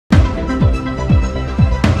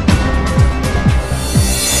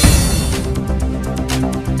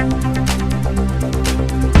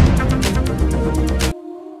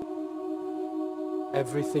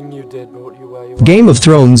Everything you did brought you where you are. Game of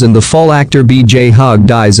Thrones and the Fall actor B J Hogg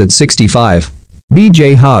dies at 65. B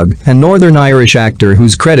J Hogg, a Northern Irish actor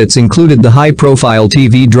whose credits included the high-profile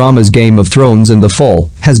TV dramas Game of Thrones and The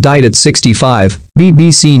Fall, has died at 65,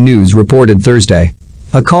 BBC News reported Thursday.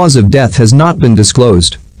 A cause of death has not been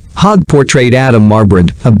disclosed. Hogg portrayed Adam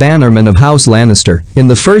Marbrand, a bannerman of House Lannister, in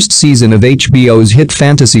the first season of HBO's hit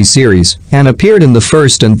fantasy series, and appeared in the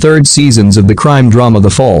first and third seasons of the crime drama The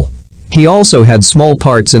Fall. He also had small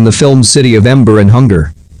parts in the films City of Ember and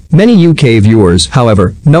Hunger. Many UK viewers,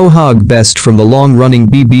 however, know Hogg best from the long-running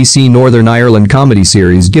BBC Northern Ireland comedy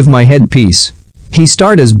series Give My Head Peace. He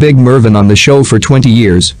starred as Big Mervyn on the show for 20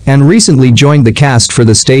 years, and recently joined the cast for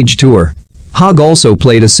the stage tour. Hogg also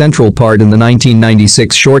played a central part in the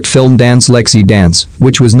 1996 short film Dance Lexi Dance,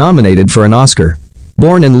 which was nominated for an Oscar.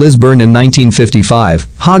 Born in Lisburn in 1955,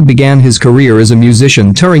 Hogg began his career as a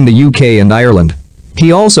musician touring the UK and Ireland.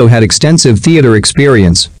 He also had extensive theatre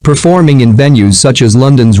experience, performing in venues such as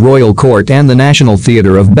London's Royal Court and the National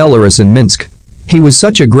Theatre of Belarus in Minsk. He was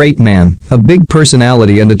such a great man, a big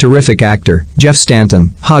personality and a terrific actor, Jeff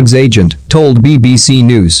Stanton, Hogg's agent, told BBC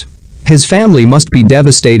News. His family must be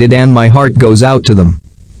devastated and my heart goes out to them.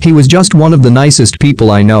 He was just one of the nicest people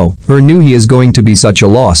I know, or knew he is going to be such a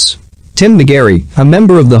loss. Tim McGarry, a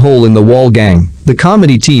member of the Hole in the Wall gang, the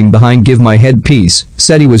comedy team behind Give My Head Peace,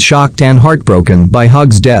 said he was shocked and heartbroken by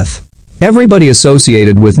Hogg's death. Everybody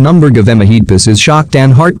associated with Number Gavema Heedpis is shocked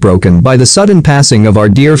and heartbroken by the sudden passing of our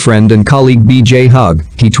dear friend and colleague B J Hogg,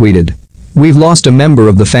 he tweeted. We've lost a member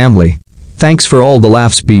of the family. Thanks for all the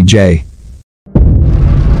laughs, BJ.